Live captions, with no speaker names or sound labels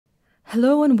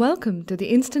Hello and welcome to the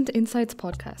Instant Insights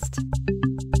podcast.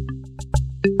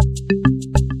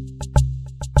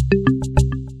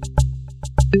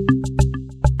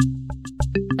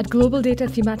 At Global Data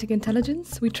Thematic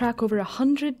Intelligence, we track over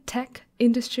 100 tech,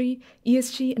 industry,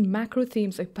 ESG, and macro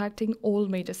themes impacting all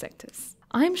major sectors.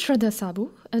 I'm Sraddha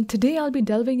Sabu, and today I'll be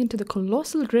delving into the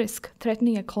colossal risk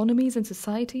threatening economies and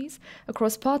societies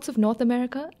across parts of North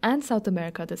America and South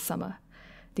America this summer: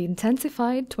 the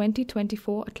intensified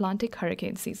 2024 Atlantic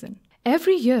hurricane season.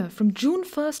 Every year, from June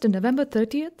 1st to November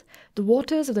 30th, the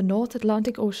waters of the North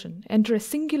Atlantic Ocean enter a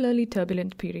singularly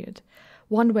turbulent period,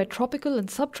 one where tropical and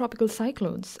subtropical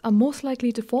cyclones are most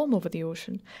likely to form over the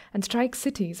ocean and strike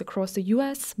cities across the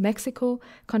US, Mexico,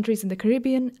 countries in the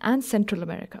Caribbean, and Central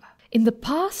America. In the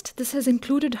past, this has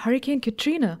included Hurricane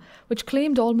Katrina, which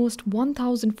claimed almost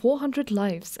 1,400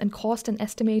 lives and cost an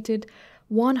estimated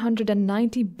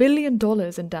 $190 billion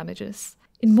in damages.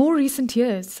 In more recent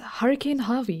years, Hurricane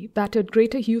Harvey battered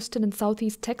Greater Houston and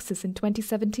Southeast Texas in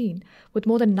 2017 with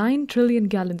more than 9 trillion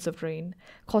gallons of rain,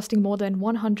 costing more than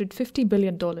 $150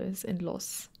 billion in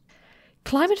loss.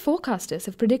 Climate forecasters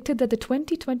have predicted that the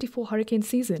 2024 hurricane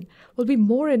season will be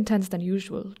more intense than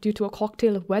usual due to a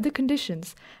cocktail of weather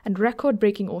conditions and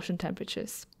record-breaking ocean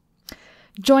temperatures.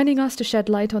 Joining us to shed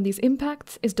light on these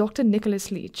impacts is Dr.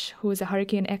 Nicholas Leach, who is a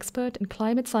hurricane expert and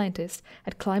climate scientist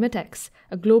at ClimateX,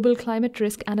 a global climate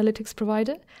risk analytics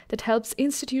provider that helps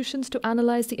institutions to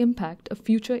analyze the impact of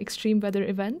future extreme weather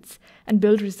events and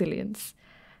build resilience.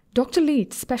 Dr.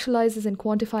 Leach specializes in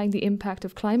quantifying the impact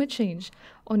of climate change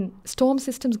on storm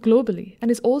systems globally and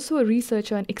is also a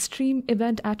researcher in extreme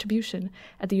event attribution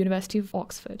at the University of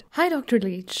Oxford. Hi, Dr.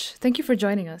 Leach. Thank you for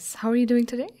joining us. How are you doing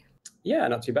today? Yeah,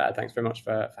 not too bad. Thanks very much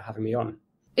for having me on.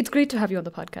 It's great to have you on the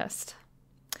podcast.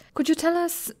 Could you tell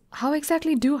us how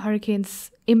exactly do hurricanes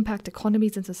impact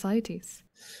economies and societies?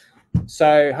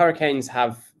 So hurricanes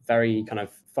have very kind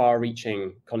of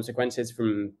far-reaching consequences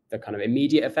from the kind of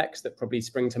immediate effects that probably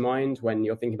spring to mind when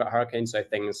you're thinking about hurricanes. So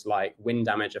things like wind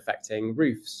damage affecting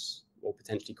roofs or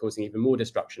potentially causing even more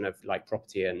destruction of like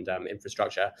property and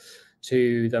infrastructure,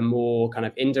 to the more kind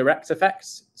of indirect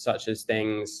effects, such as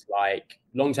things like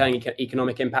long-term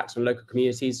economic impacts on local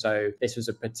communities. So this was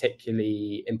a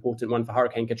particularly important one for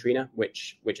Hurricane Katrina,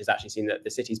 which has actually seen that the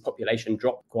city's population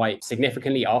dropped quite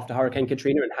significantly after Hurricane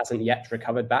Katrina and hasn't yet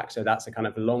recovered back. So that's a kind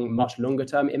of much longer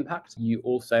term impact. You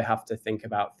also have to think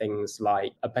about things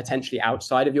like a potentially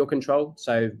outside of your control.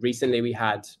 So recently we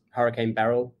had Hurricane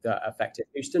Beryl that affected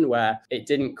Houston, where it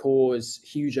didn't cause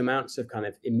huge amounts of kind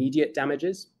of immediate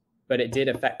damages, but it did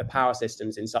affect the power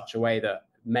systems in such a way that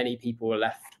many people were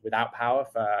left without power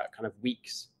for kind of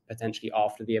weeks, potentially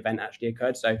after the event actually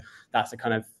occurred. So that's a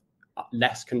kind of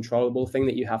less controllable thing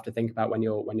that you have to think about when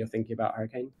you're thinking about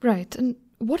hurricane. Right. And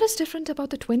what is different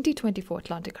about the 2024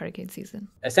 Atlantic hurricane season?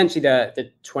 Essentially,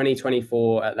 the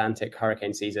 2024 Atlantic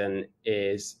hurricane season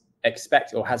is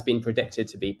expected or has been predicted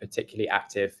to be particularly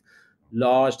active,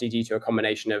 largely due to a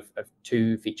combination of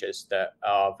two features that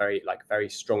are very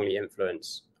strongly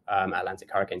influence Atlantic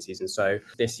hurricane season. So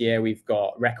this year we've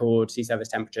got record sea surface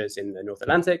temperatures in the North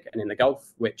Atlantic and in the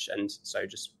Gulf, so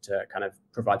just to kind of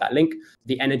provide that link,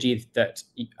 the energy that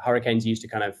hurricanes use to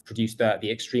kind of produce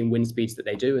the extreme wind speeds that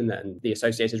they do and the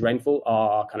associated rainfall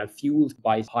are kind of fueled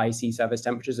by high sea surface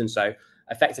temperatures. And so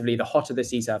effectively, the hotter the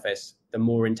sea surface, the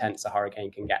more intense a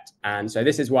hurricane can get. And so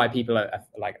this is why people are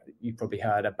like, you've probably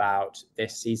heard about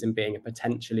this season being a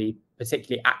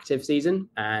particularly active season.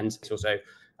 And it's also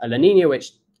a La Nina,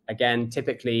 which again,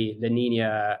 typically La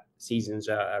Nina seasons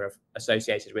are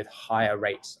associated with higher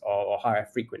rates or higher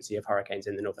frequency of hurricanes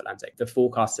in the North Atlantic. The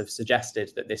forecasts have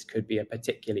suggested that this could be a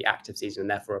particularly active season and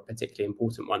therefore a particularly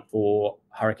important one for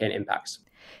hurricane impacts.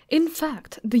 In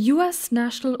fact, the U.S.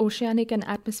 National Oceanic and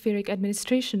Atmospheric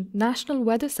Administration National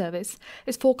Weather Service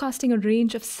is forecasting a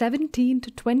range of 17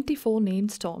 to 24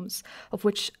 named storms, of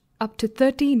which up to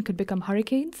 13 could become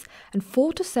hurricanes and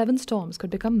 4 to 7 storms could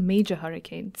become major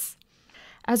hurricanes.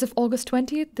 As of August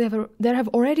 20th, there have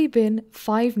already been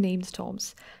 5 named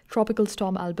storms: Tropical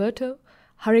Storm Alberto,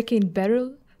 Hurricane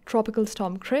Beryl, Tropical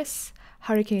Storm Chris,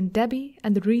 Hurricane Debbie,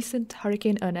 and the recent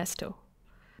Hurricane Ernesto.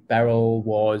 Beryl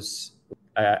was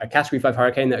a Category 5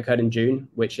 hurricane that occurred in June,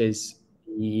 which is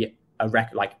a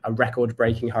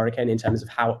record-breaking hurricane in terms of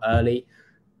how early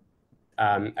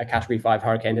a Category 5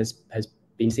 hurricane has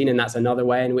been seen. And that's another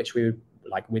way in which we would,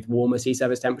 with warmer sea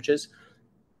surface temperatures,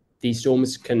 these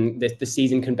storms the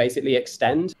season can basically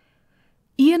extend.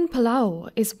 Ian Palao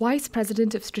is Vice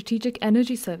President of Strategic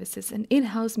Energy Services and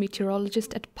in-house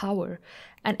meteorologist at Power,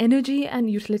 an energy and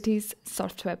utilities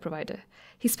software provider.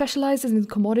 He specializes in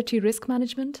commodity risk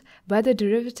management, weather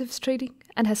derivatives trading,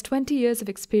 and has 20 years of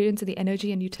experience in the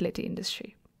energy and utility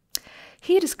industry.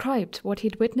 He described what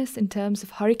he'd witnessed in terms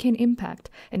of hurricane impact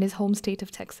in his home state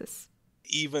of Texas.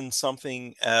 Even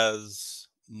something as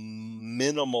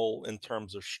minimal in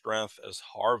terms of strength as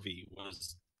Harvey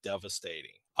was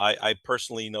devastating. I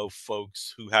personally know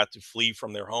folks who had to flee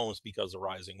from their homes because of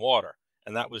rising water.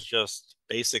 And that was just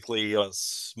basically a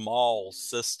small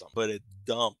system, but it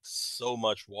dumped so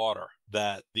much water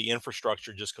that the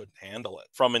infrastructure just couldn't handle it.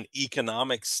 From an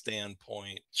economic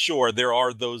standpoint, sure, there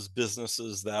are those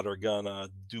businesses that are going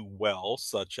to do well,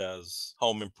 such as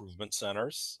home improvement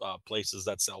centers, places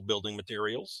that sell building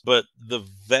materials. But the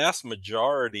vast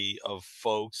majority of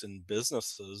folks and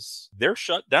businesses, they're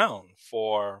shut down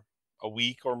for a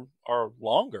week or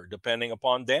longer, depending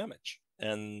upon damage.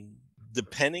 And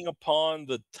depending upon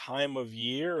the time of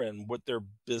year and what their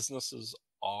businesses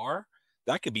are,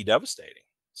 that could be devastating.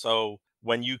 So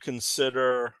when you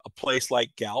consider a place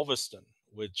like Galveston,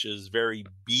 which is very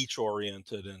beach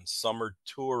oriented and summer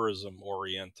tourism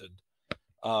oriented,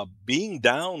 being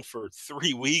down for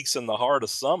 3 weeks in the heart of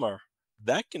summer,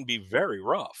 that can be very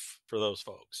rough for those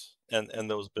folks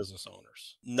and those business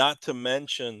owners. Not to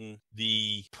mention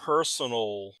the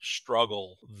personal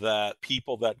struggle that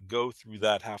people that go through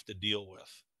that have to deal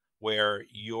with, where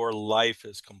your life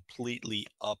is completely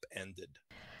upended.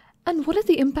 And what are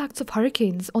the impacts of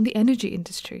hurricanes on the energy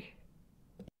industry?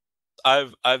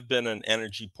 I've been an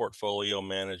energy portfolio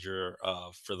manager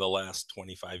for the last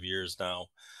 25 years now.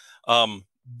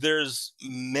 There's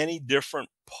many different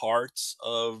parts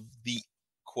of the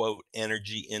quote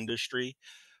energy industry.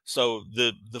 So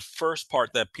the first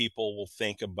part that people will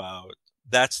think about,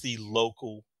 that's the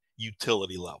local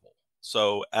utility level.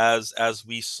 So as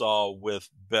we saw with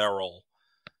Beryl,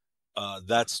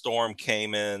 that storm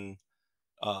came in,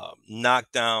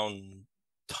 knocked down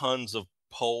tons of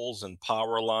poles and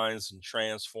power lines and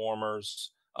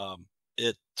transformers.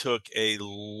 It took a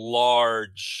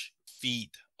large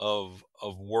feat of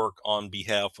work on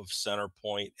behalf of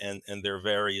CenterPoint and their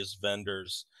various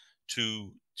vendors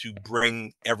to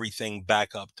bring everything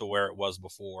back up to where it was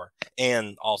before,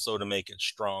 and also to make it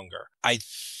stronger. I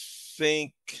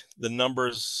think the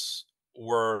numbers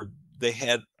were, they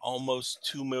had almost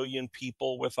 2 million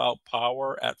people without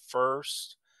power at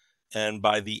first. And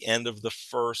by the end of the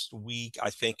first week,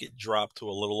 I think it dropped to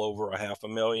a little over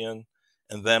 500,000.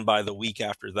 And then by the week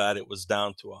after that, it was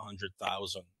down to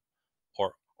 100,000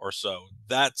 or so.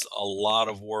 That's a lot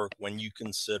of work when you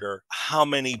consider how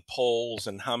many poles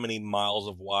and how many miles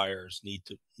of wires need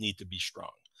to be strung.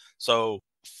 So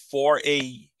for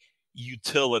a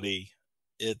utility,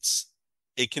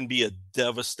 it can be a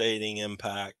devastating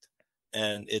impact,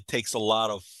 and it takes a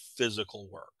lot of physical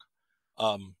work.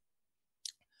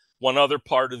 One other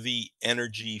part of the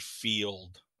energy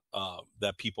field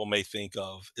that people may think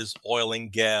of is oil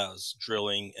and gas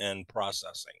drilling and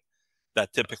processing.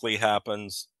 That typically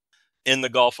happens in the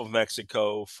Gulf of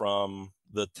Mexico from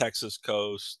the Texas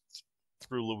coast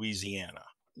through Louisiana.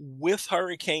 With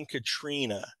Hurricane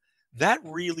Katrina, that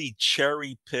really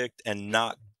cherry picked and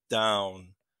knocked down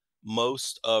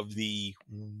most of the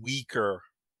weaker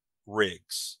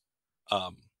rigs.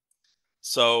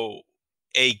 So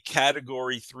a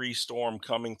Category 3 storm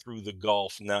coming through the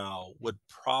Gulf now would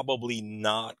probably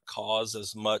not cause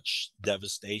as much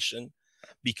devastation,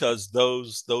 because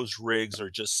those rigs are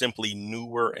just simply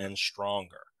newer and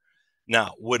stronger.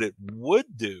 Now, what it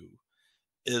would do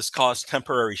is cause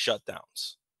temporary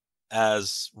shutdowns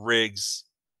as rigs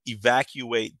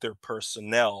evacuate their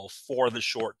personnel for the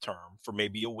short term, for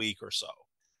maybe a week or so.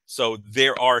 So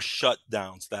there are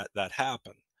shutdowns that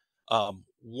happen.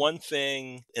 One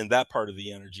thing in that part of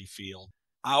the energy field,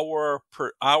 our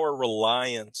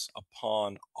reliance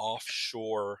upon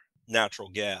offshore natural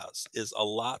gas is a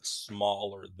lot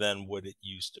smaller than what it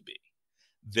used to be.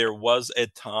 There was a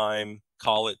time,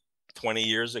 call it 20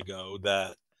 years ago,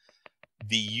 that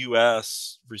the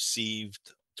U.S.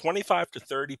 received 25 to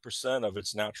 30% of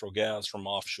its natural gas from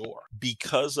offshore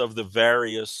because of the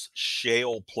various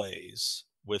shale plays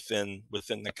within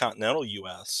the continental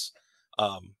U.S.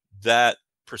 That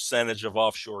percentage of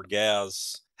offshore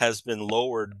gas has been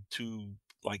lowered to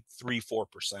like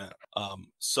 3-4%.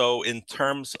 So in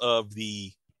terms of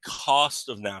the cost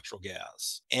of natural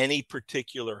gas, any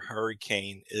particular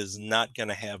hurricane is not going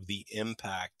to have the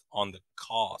impact on the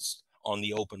cost on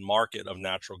the open market of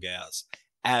natural gas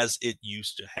as it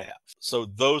used to have. So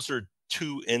those are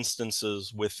two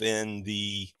instances within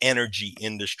the energy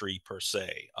industry per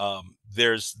se.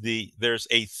 There's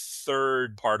a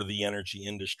third part of the energy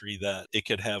industry that it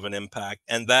could have an impact,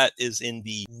 and that is in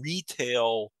the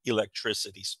retail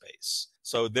electricity space.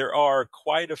 So there are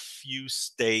quite a few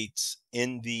states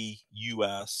in the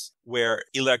US where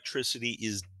electricity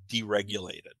is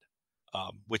deregulated,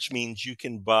 which means you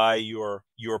can buy your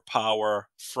power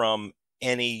from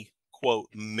any quote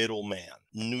middleman.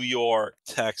 New York,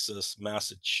 Texas,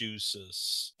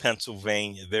 Massachusetts,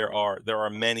 Pennsylvania. There are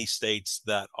many states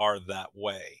that are that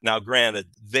way. Now, granted,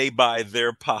 they buy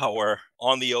their power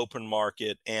on the open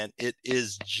market and it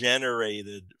is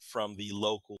generated from the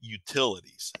local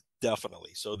utilities.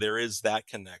 Definitely. So there is that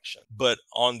connection. But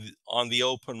on the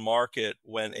open market,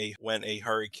 when a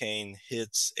hurricane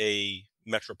hits a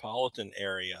metropolitan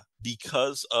area,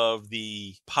 because of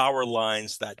the power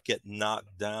lines that get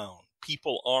knocked down,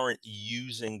 people aren't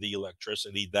using the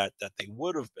electricity that they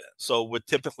would have been. So what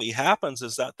typically happens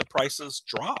is that the prices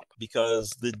drop because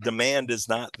the demand is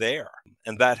not there.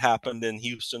 And that happened in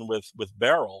Houston with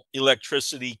Beryl.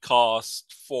 Electricity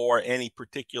cost for any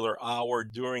particular hour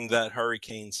during that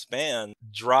hurricane span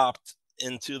dropped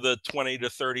into the $20 to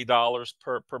 $30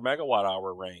 per megawatt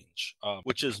hour range,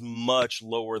 which is much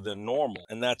lower than normal.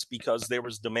 And that's because there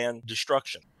was demand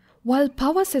destruction. While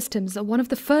power systems are one of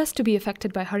the first to be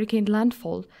affected by hurricane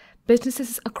landfall,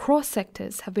 businesses across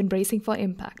sectors have been bracing for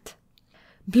impact.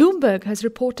 Bloomberg has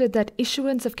reported that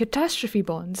issuance of catastrophe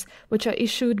bonds, which are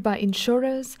issued by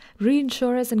insurers,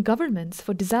 reinsurers, and governments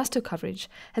for disaster coverage,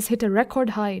 has hit a record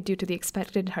high due to the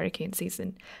expected hurricane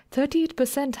season,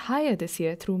 38% higher this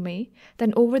year through May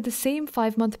than over the same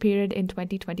 5-month period in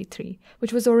 2023,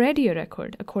 which was already a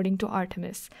record, according to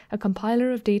Artemis, a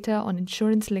compiler of data on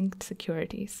insurance-linked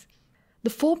securities. The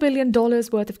 $4 billion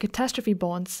worth of catastrophe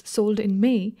bonds sold in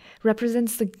May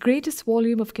represents the greatest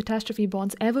volume of catastrophe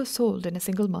bonds ever sold in a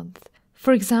single month.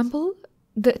 For example,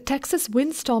 the Texas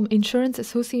Windstorm Insurance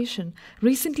Association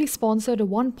recently sponsored a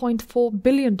 $1.4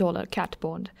 billion cat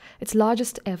bond, its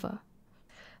largest ever.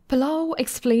 Palao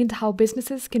explained how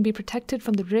businesses can be protected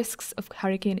from the risks of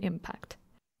hurricane impact.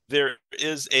 There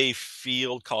is a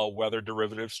field called weather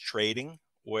derivatives trading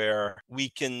where we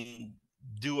can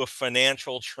do a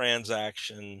financial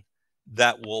transaction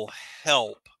that will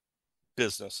help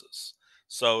businesses.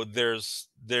 So there's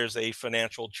a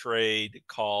financial trade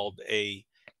called a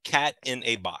cat in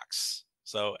a box.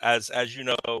 So as you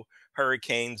know,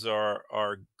 hurricanes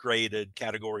are graded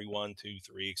category 1, 2,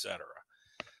 3, etc.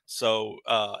 So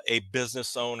a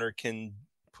business owner can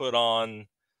put on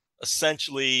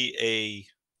essentially a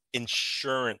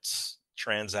insurance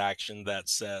transaction that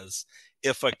says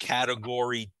if a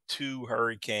category 2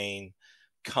 hurricane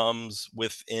comes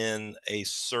within a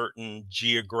certain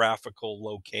geographical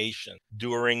location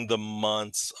during the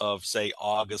months of, say,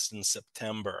 August and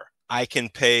September, I can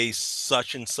pay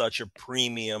such and such a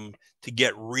premium to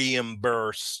get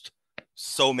reimbursed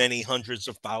so many hundreds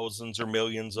of thousands or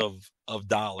millions of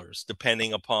dollars,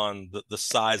 depending upon the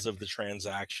size of the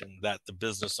transaction that the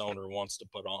business owner wants to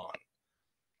put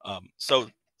on. So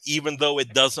even though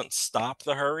it doesn't stop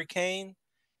the hurricane,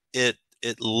 it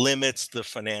limits the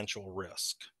financial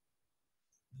risk.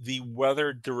 The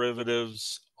weather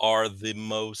derivatives are the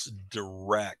most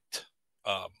direct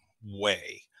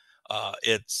way.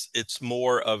 It's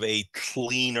more of a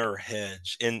cleaner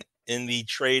hedge. In the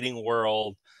trading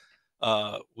world,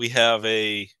 we have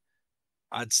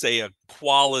I'd say a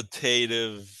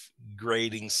qualitative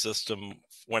grading system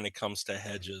when it comes to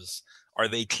hedges. Are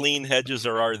they clean hedges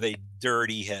or are they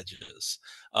dirty hedges?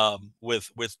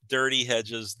 With dirty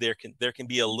hedges, there can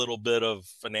be a little bit of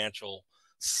financial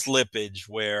slippage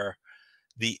where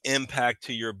the impact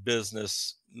to your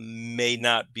business may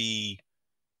not be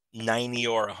 90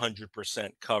 or 100%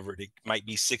 covered. It might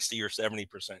be 60 or 70%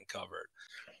 covered.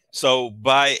 So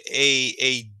by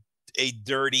a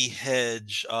dirty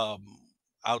hedge,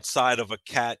 outside of a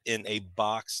cat in a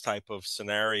box type of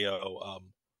scenario,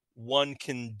 one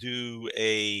can do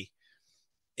a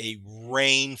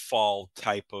rainfall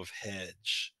type of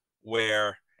hedge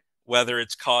where whether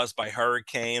it's caused by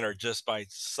hurricane or just by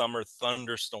summer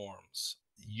thunderstorms,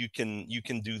 you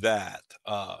can do that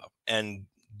and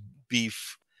be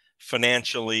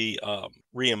financially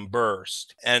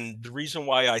reimbursed. And the reason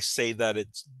why I say that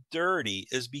it's dirty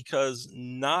is because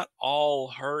not all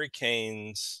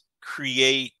hurricanes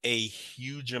create a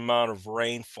huge amount of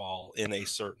rainfall in a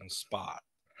certain spot.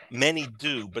 Many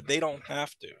do, but they don't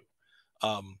have to.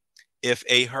 If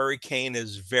a hurricane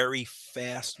is very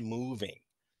fast moving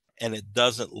and it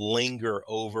doesn't linger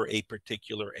over a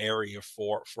particular area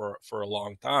for a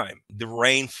long time, the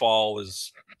rainfall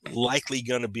is likely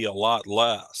going to be a lot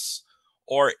less.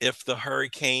 or if the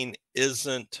hurricane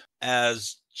isn't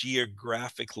as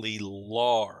geographically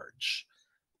large,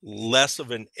 less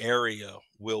of an area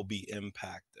will be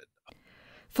impacted.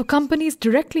 For companies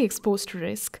directly exposed to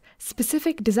risk,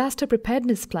 specific disaster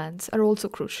preparedness plans are also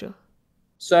crucial.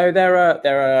 So there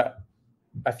are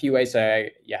a few ways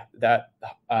that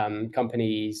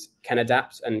companies can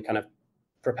adapt and kind of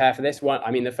prepare for this.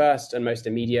 The first and most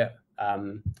immediate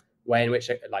way in which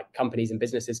companies and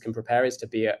businesses can prepare is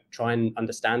to try and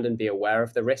understand and be aware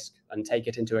of the risk and take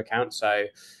it into account. So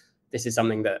this is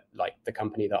something that the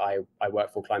company that I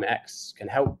work for, Climate X, can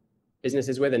help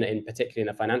businesses with, and in particularly in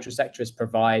the financial sector, is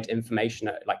provide information,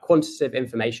 quantitative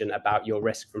information about your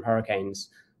risk from hurricanes,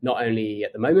 not only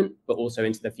at the moment, but also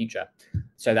into the future.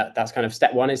 So that's kind of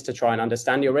step one, is to try and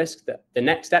understand your risk. The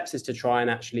next steps is to try and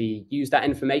actually use that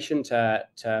information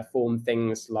to form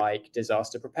things like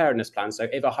disaster preparedness plans. So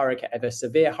if a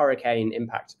severe hurricane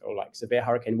impact or severe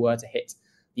hurricane were to hit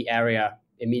the area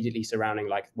immediately surrounding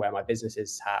where my business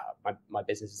is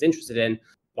interested in,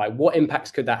 what impacts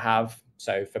could that have?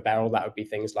 So for Beryl, that would be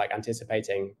things like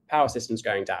anticipating power systems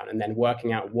going down and then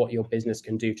working out what your business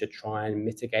can do to try and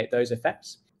mitigate those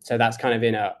effects. So that's kind of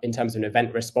in terms of an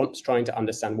event response, trying to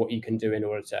understand what you can do in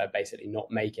order to basically not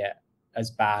make it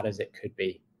as bad as it could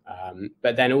be.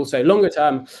 But then also longer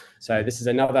term, so this is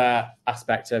another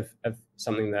aspect of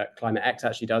something that Climate X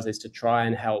actually does, is to try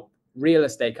and help real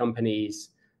estate companies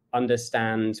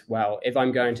understand, well, if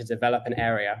I'm going to develop an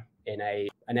area in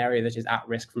an area that is at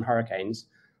risk from hurricanes,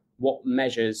 what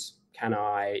measures can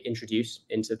I introduce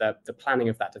into the planning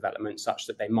of that development such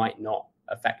that they might not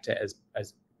affect it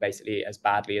as basically as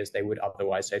badly as they would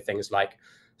otherwise. So things like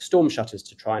storm shutters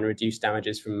to try and reduce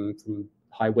damages from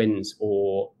high winds,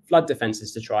 or flood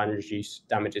defenses to try and reduce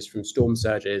damages from storm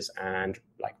surges and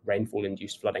rainfall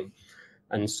induced flooding.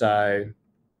 And so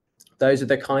those are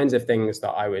the kinds of things that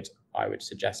I would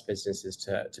suggest businesses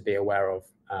to be aware of.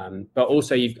 But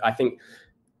also I think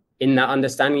in that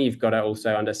understanding, you've got to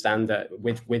also understand that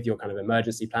with your kind of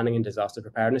emergency planning and disaster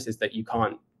preparedness, is that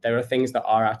there are things that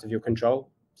are out of your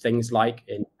control. Things like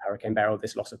in Hurricane Beryl,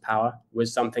 this loss of power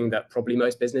was something that probably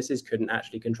most businesses couldn't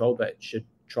actually control, but should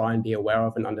try and be aware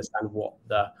of and understand what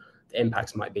the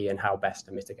impacts might be and how best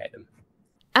to mitigate them.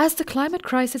 As the climate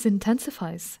crisis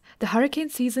intensifies, the hurricane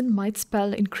season might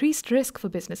spell increased risk for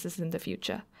businesses in the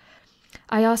future.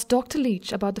 I asked Dr.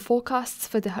 Leach about the forecasts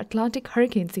for the Atlantic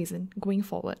hurricane season going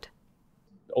forward.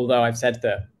 Although I've said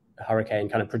that hurricane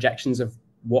kind of projections of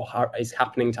what is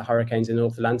happening to hurricanes in the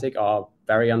North Atlantic are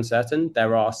very uncertain,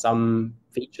 there are some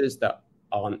features that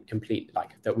aren't complete,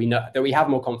 that we know, that we have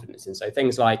more confidence in. So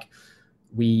things like,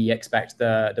 we expect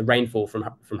the rainfall from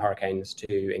hurricanes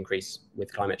to increase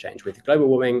with climate change. With global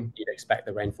warming, you'd expect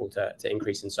the rainfall to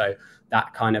increase. And so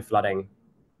that kind of flooding,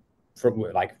 from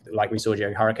like we saw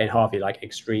during Hurricane Harvey,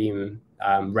 extreme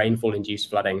rainfall-induced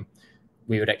flooding,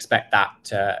 we would expect that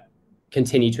to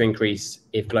continue to increase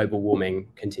if global warming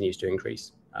continues to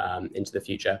increase into the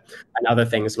future. And other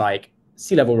things like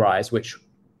sea level rise, which,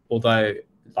 although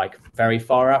very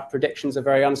far out predictions are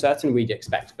very uncertain, we're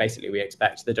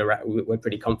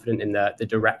pretty confident in the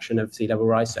direction of sea level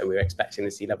rise. So we're expecting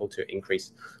the sea level to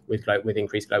increase with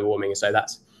increased global warming. So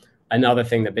that's another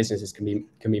thing that businesses can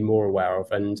be more aware of.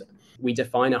 And we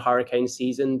define a hurricane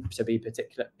season to be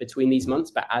particular between these months,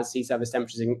 but as sea surface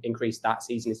temperatures increase, that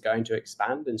season is going to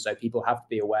expand. And so people have to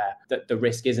be aware that the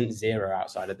risk isn't zero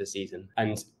outside of the season.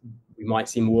 And we might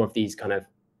see more of these kind of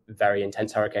very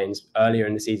intense hurricanes earlier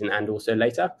in the season and also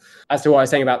later. As to what I was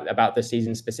saying about the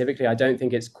season specifically, I don't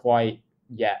think it's quite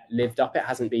yet lived up. It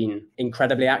hasn't been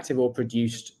incredibly active or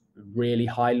produced really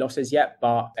high losses yet,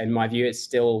 but in my view, it's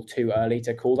still too early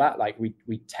to call that.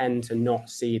 We tend to not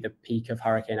see the peak of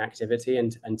hurricane activity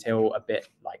until a bit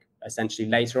essentially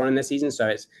later on in the season.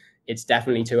 So it's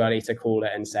definitely too early to call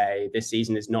it and say this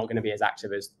season is not going to be as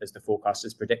active as the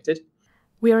forecasters predicted.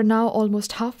 We are now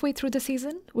almost halfway through the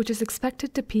season, which is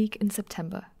expected to peak in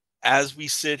September. As we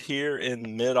sit here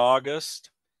in mid-August,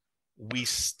 we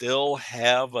still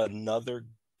have another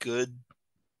good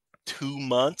 2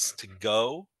 months to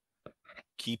go.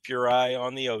 Keep your eye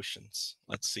on the oceans.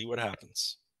 Let's see what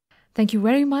happens. Thank you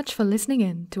very much for listening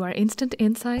in to our Instant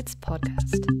Insights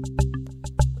podcast.